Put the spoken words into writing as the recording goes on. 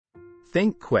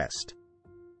Think Quest.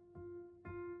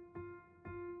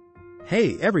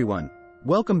 Hey everyone,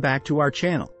 welcome back to our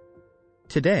channel.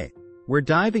 Today, we're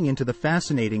diving into the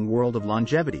fascinating world of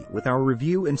longevity with our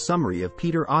review and summary of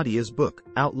Peter Attia's book,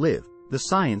 Outlive, The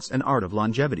Science and Art of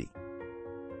Longevity.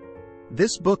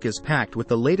 This book is packed with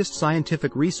the latest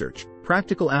scientific research,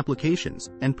 practical applications,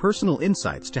 and personal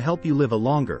insights to help you live a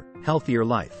longer, healthier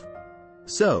life.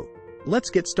 So, let's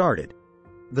get started.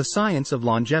 The Science of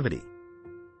Longevity.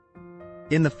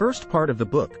 In the first part of the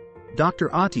book, Dr.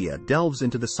 Attia delves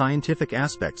into the scientific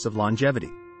aspects of longevity.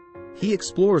 He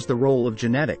explores the role of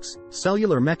genetics,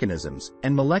 cellular mechanisms,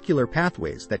 and molecular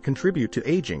pathways that contribute to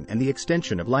aging and the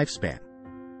extension of lifespan.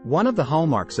 One of the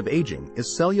hallmarks of aging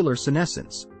is cellular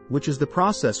senescence, which is the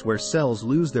process where cells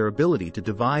lose their ability to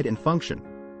divide and function,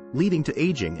 leading to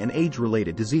aging and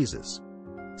age-related diseases.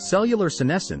 Cellular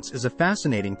senescence is a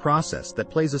fascinating process that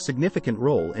plays a significant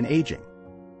role in aging.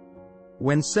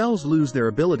 When cells lose their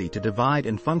ability to divide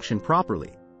and function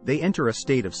properly, they enter a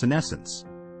state of senescence.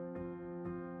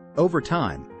 Over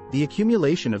time, the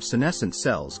accumulation of senescent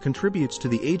cells contributes to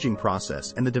the aging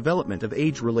process and the development of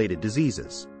age-related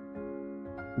diseases.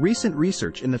 Recent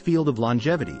research in the field of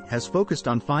longevity has focused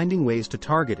on finding ways to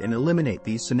target and eliminate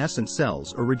these senescent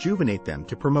cells or rejuvenate them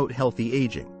to promote healthy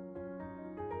aging.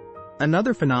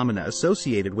 Another phenomena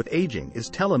associated with aging is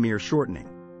telomere shortening.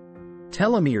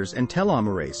 Telomeres and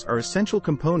telomerase are essential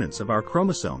components of our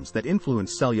chromosomes that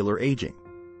influence cellular aging.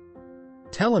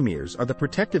 Telomeres are the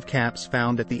protective caps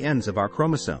found at the ends of our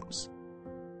chromosomes.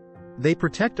 They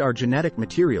protect our genetic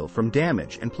material from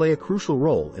damage and play a crucial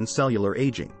role in cellular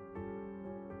aging.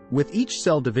 With each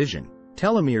cell division,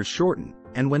 telomeres shorten,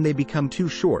 and when they become too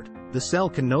short, the cell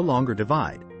can no longer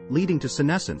divide, leading to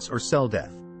senescence or cell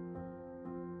death.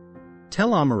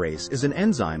 Telomerase is an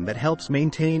enzyme that helps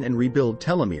maintain and rebuild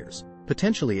telomeres,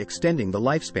 potentially extending the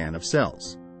lifespan of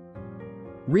cells.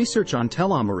 Research on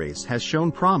telomerase has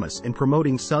shown promise in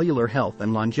promoting cellular health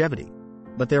and longevity,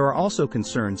 but there are also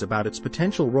concerns about its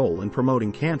potential role in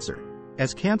promoting cancer,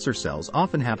 as cancer cells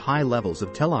often have high levels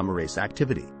of telomerase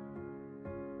activity.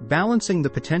 Balancing the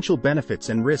potential benefits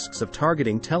and risks of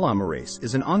targeting telomerase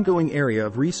is an ongoing area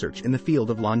of research in the field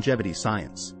of longevity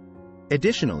science.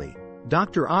 Additionally,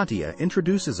 Dr. Attia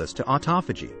introduces us to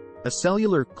autophagy, a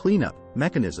cellular cleanup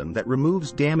mechanism that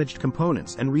removes damaged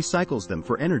components and recycles them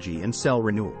for energy and cell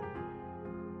renewal.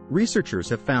 Researchers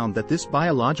have found that this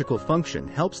biological function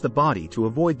helps the body to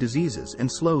avoid diseases and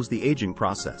slows the aging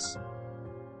process.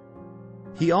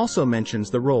 He also mentions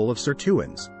the role of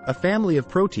sirtuins, a family of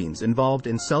proteins involved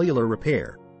in cellular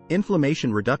repair,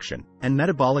 inflammation reduction, and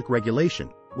metabolic regulation,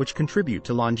 which contribute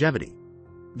to longevity.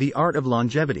 The Art of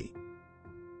Longevity.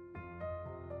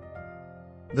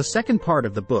 The second part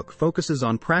of the book focuses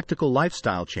on practical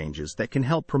lifestyle changes that can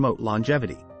help promote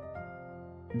longevity.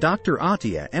 Dr.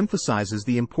 Attia emphasizes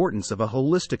the importance of a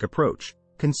holistic approach,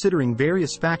 considering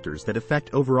various factors that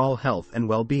affect overall health and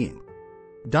well-being.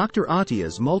 Dr.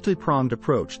 Attia's multi-pronged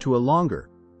approach to a longer,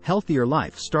 healthier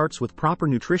life starts with proper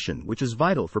nutrition, which is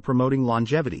vital for promoting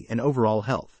longevity and overall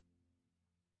health.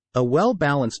 A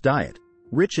well-balanced diet,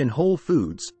 rich in whole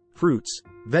foods, fruits,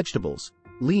 vegetables,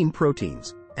 lean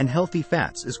proteins, and healthy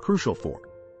fats is crucial for.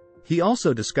 He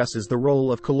also discusses the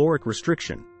role of caloric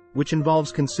restriction, which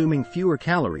involves consuming fewer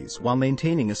calories while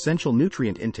maintaining essential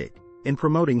nutrient intake, in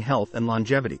promoting health and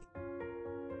longevity.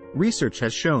 Research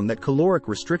has shown that caloric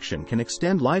restriction can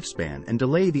extend lifespan and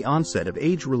delay the onset of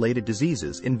age-related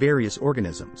diseases in various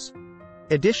organisms.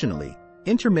 Additionally,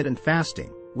 intermittent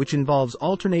fasting, which involves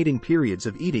alternating periods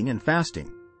of eating and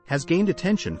fasting, has gained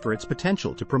attention for its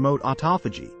potential to promote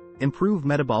autophagy, improve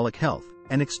metabolic health,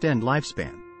 and extend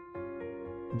lifespan.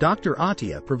 Dr.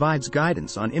 Attia provides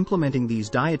guidance on implementing these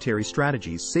dietary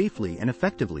strategies safely and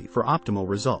effectively for optimal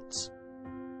results.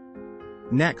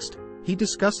 Next, he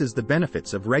discusses the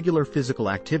benefits of regular physical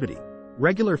activity.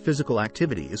 Regular physical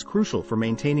activity is crucial for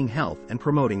maintaining health and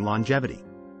promoting longevity.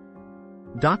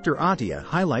 Dr. Attia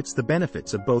highlights the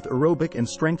benefits of both aerobic and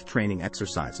strength training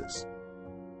exercises.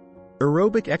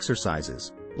 Aerobic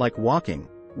exercises, like walking,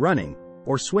 running,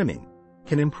 or swimming,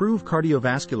 can improve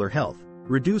cardiovascular health,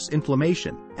 reduce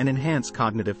inflammation, and enhance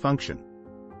cognitive function.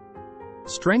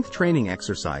 Strength training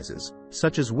exercises,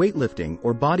 such as weightlifting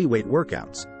or bodyweight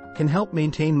workouts, can help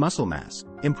maintain muscle mass,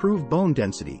 improve bone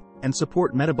density, and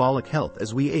support metabolic health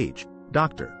as we age.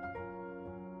 Dr.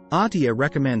 Attia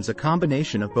recommends a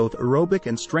combination of both aerobic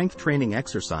and strength training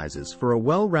exercises for a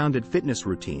well-rounded fitness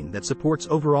routine that supports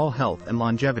overall health and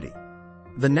longevity.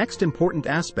 The next important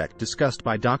aspect discussed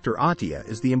by Dr. Attia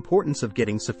is the importance of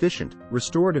getting sufficient,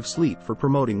 restorative sleep for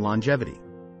promoting longevity.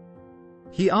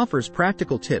 He offers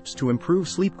practical tips to improve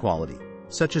sleep quality,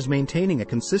 such as maintaining a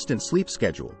consistent sleep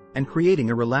schedule and creating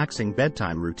a relaxing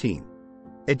bedtime routine.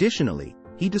 Additionally,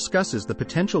 he discusses the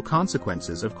potential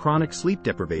consequences of chronic sleep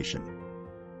deprivation.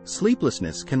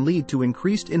 Sleeplessness can lead to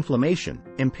increased inflammation,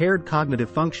 impaired cognitive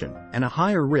function, and a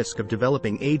higher risk of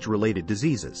developing age-related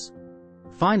diseases.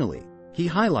 Finally, he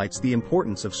highlights the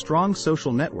importance of strong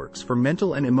social networks for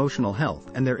mental and emotional health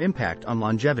and their impact on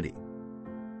longevity.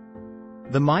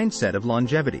 The mindset of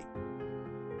longevity.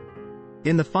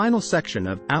 In the final section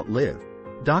of Outlive,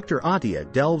 Dr.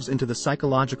 Attia delves into the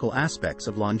psychological aspects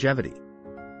of longevity.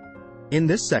 In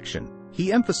this section,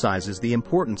 he emphasizes the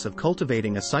importance of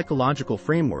cultivating a psychological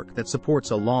framework that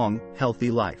supports a long,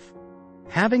 healthy life.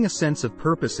 Having a sense of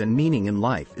purpose and meaning in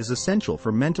life is essential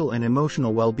for mental and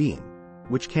emotional well-being,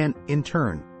 which can, in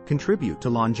turn, contribute to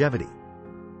longevity.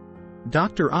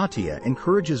 Dr. Attia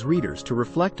encourages readers to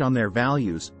reflect on their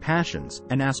values, passions,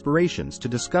 and aspirations to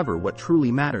discover what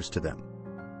truly matters to them.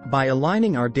 By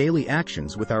aligning our daily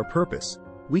actions with our purpose,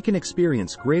 we can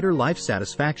experience greater life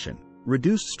satisfaction,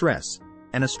 reduced stress,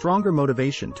 and a stronger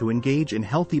motivation to engage in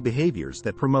healthy behaviors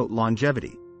that promote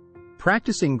longevity.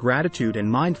 Practicing gratitude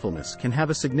and mindfulness can have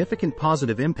a significant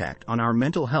positive impact on our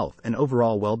mental health and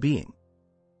overall well-being.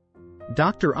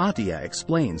 Dr. Attia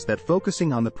explains that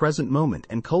focusing on the present moment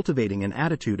and cultivating an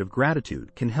attitude of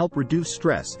gratitude can help reduce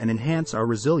stress and enhance our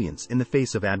resilience in the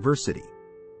face of adversity.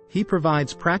 He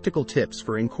provides practical tips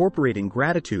for incorporating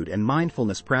gratitude and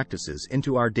mindfulness practices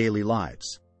into our daily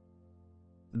lives.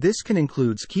 This can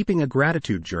include keeping a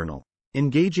gratitude journal,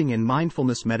 engaging in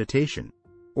mindfulness meditation,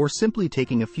 or simply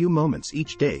taking a few moments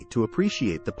each day to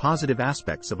appreciate the positive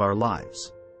aspects of our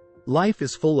lives. Life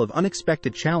is full of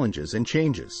unexpected challenges and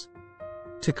changes.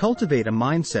 To cultivate a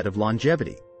mindset of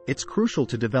longevity, it's crucial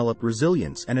to develop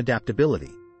resilience and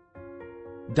adaptability.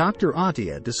 Dr.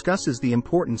 Attia discusses the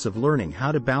importance of learning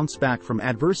how to bounce back from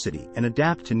adversity and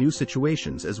adapt to new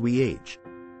situations as we age.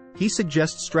 He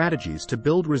suggests strategies to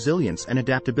build resilience and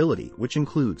adaptability, which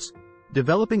includes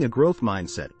developing a growth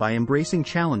mindset by embracing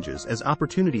challenges as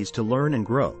opportunities to learn and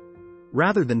grow,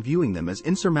 rather than viewing them as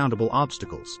insurmountable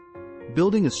obstacles,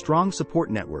 building a strong support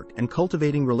network and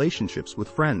cultivating relationships with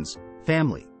friends,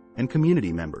 family, and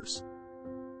community members.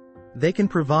 They can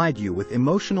provide you with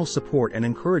emotional support and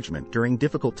encouragement during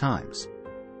difficult times.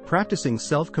 Practicing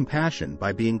self-compassion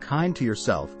by being kind to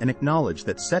yourself and acknowledge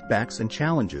that setbacks and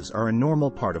challenges are a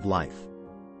normal part of life.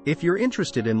 If you're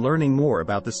interested in learning more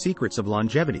about the secrets of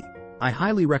longevity, I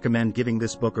highly recommend giving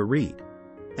this book a read.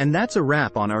 And that's a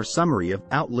wrap on our summary of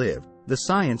Outlive, the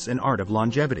Science and Art of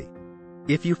Longevity.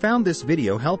 If you found this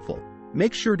video helpful,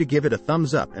 make sure to give it a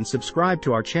thumbs up and subscribe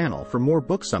to our channel for more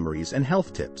book summaries and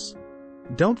health tips.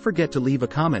 Don't forget to leave a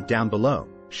comment down below,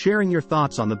 sharing your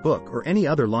thoughts on the book or any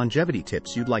other longevity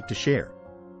tips you'd like to share.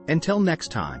 Until next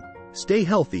time, stay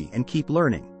healthy and keep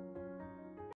learning.